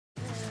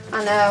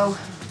I know.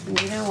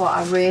 And you know what?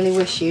 I really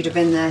wish you'd have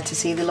been there to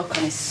see the look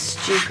on his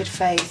stupid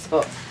face,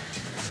 but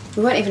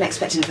we weren't even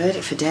expecting a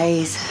verdict for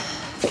days.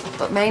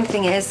 But main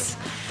thing is,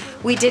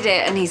 we did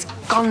it and he's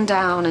gone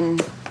down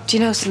and... Do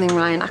you know something,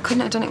 Ryan? I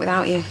couldn't have done it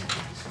without you.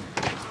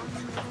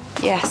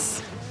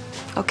 Yes.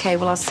 Okay,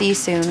 well, I'll see you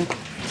soon.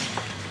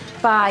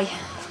 Bye.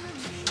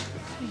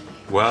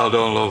 Well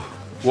done, love.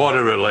 What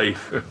a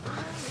relief.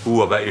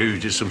 Ooh, I bet you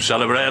did some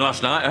celebrating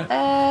last night,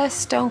 eh?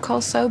 Stone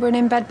cold sober and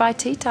in bed by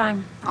tea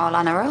time. All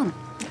on her own.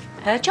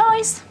 Her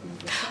choice.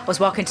 I was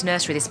walking to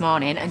nursery this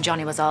morning and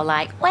Johnny was all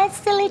like, "Where's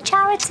silly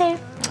Charity?"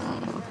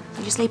 Oh.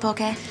 Did you sleep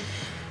okay?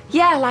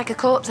 Yeah, like a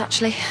corpse,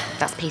 actually.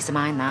 That's peace of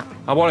mind, that.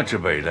 I wanted to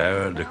be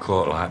there at the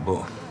court light,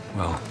 but,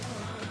 well,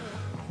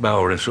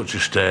 Belle were in such a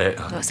state.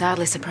 Well, it's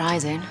hardly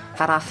surprising. We've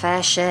had our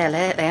fair share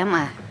lately, haven't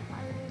we?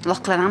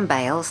 Lachlan and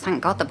Bales,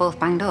 thank God they're both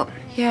banged up.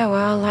 Yeah,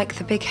 well, like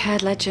the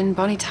big-haired legend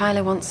Bonnie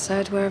Tyler once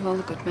said, where have all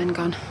the good men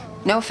gone?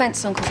 No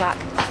offence, Uncle Zach.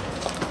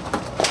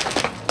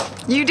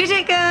 You did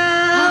it,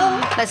 girl!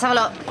 Let's have a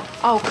look.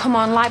 Oh, come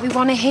on, like, we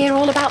want to hear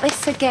all about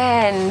this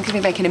again. We're going to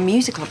be making a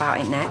musical about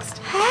it next.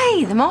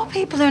 Hey, the more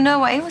people who know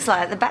what he was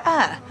like, the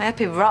better. I hope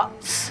he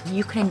rots.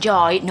 You can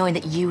enjoy knowing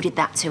that you did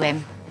that to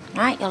him.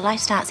 Right, your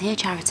life starts here,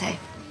 Charity.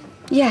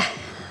 Yeah,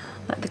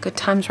 let the good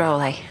times roll,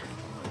 eh?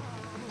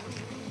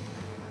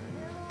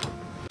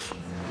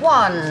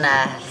 One,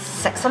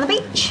 sex on the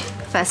beach.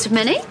 First of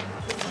many.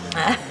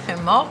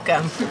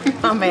 Morecambe.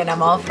 I mean,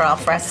 I'm all for al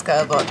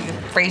fresco, but you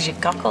freeze your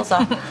cockles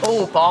off.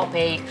 Oh,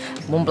 Poppy.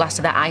 One blast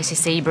of that icy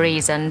sea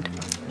breeze and...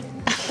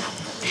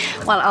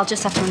 Well, I'll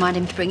just have to remind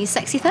him to bring his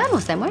sexy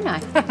thermos then, won't I?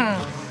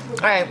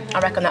 Hey, I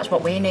reckon that's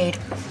what we need.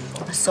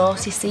 A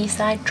saucy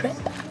seaside trip.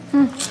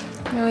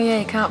 Oh, yeah,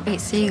 you can't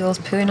beat seagulls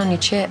pooing on your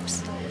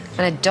chips.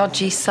 And a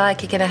dodgy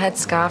psychic in a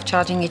headscarf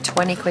charging you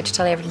 20 quid to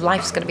tell you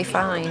life's going to be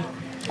fine.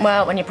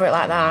 Well, when you put it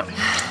like that...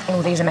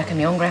 Oh, these are making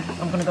me hungry.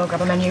 I'm going to go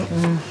grab a menu.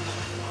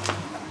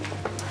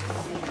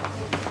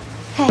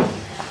 Hey,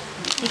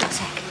 you got a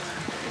sec?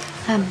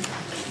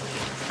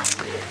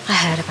 I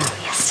heard about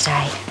it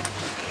yesterday.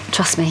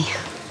 Trust me,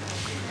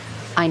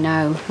 I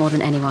know more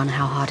than anyone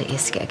how hard it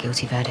is to get a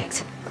guilty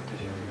verdict.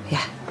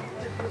 Yeah.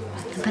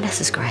 And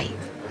Vanessa's great,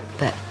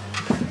 but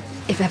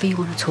if ever you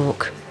want to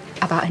talk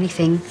about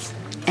anything,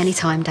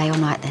 anytime, day or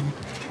night, then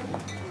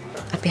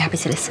I'd be happy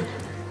to listen.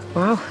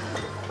 Wow.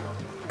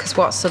 Because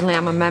what, suddenly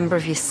I'm a member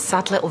of your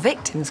sad little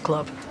victims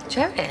club?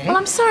 Jerry? Well,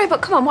 I'm sorry,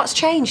 but come on, what's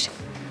changed?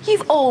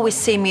 You've always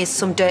seen me as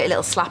some dirty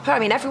little slapper. I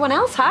mean, everyone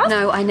else has.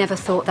 No, I never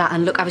thought that,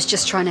 and look, I was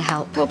just trying to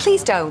help. Well,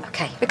 please don't.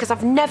 Okay. Because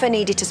I've never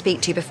needed to speak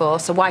to you before,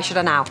 so why should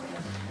I now?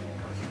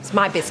 It's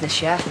my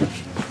business, yeah?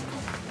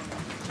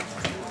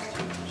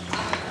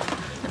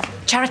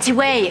 Charity,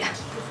 wait.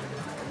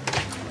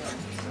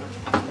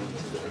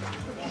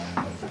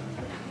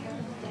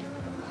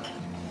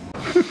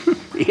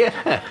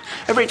 Yeah,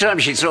 every time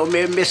she saw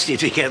me and Misty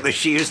together,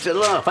 she used to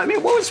laugh. I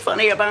mean, what was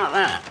funny about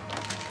that?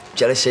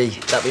 Jealousy,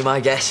 that'd be my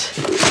guess.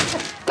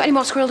 Got any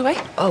more squirreled away?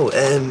 Oh,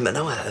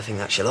 no, I think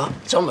that's a lot.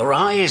 It's on the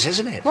rise,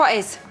 isn't it? What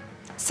is?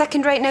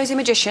 Second-rate nosy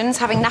magicians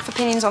having naff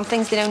opinions on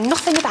things they know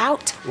nothing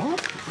about.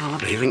 What? Oh,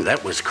 do you think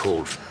that was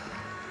called?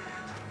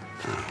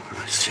 Oh,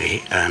 I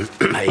see.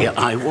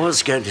 I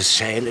was going to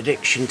say an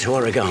addiction to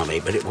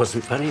origami, but it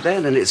wasn't funny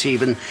then, and it's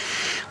even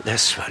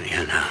less funny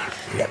now.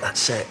 Yeah,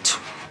 that's it.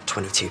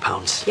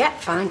 £22. Yeah,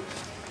 fine.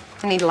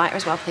 I need a lighter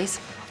as well, please.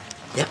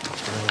 Yep.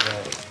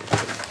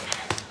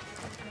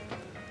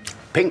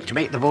 Pink to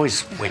make the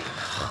boys win.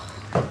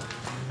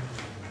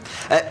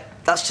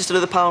 That's just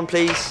another £1,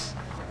 please.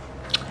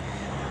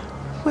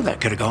 Well, that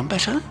could have gone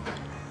better.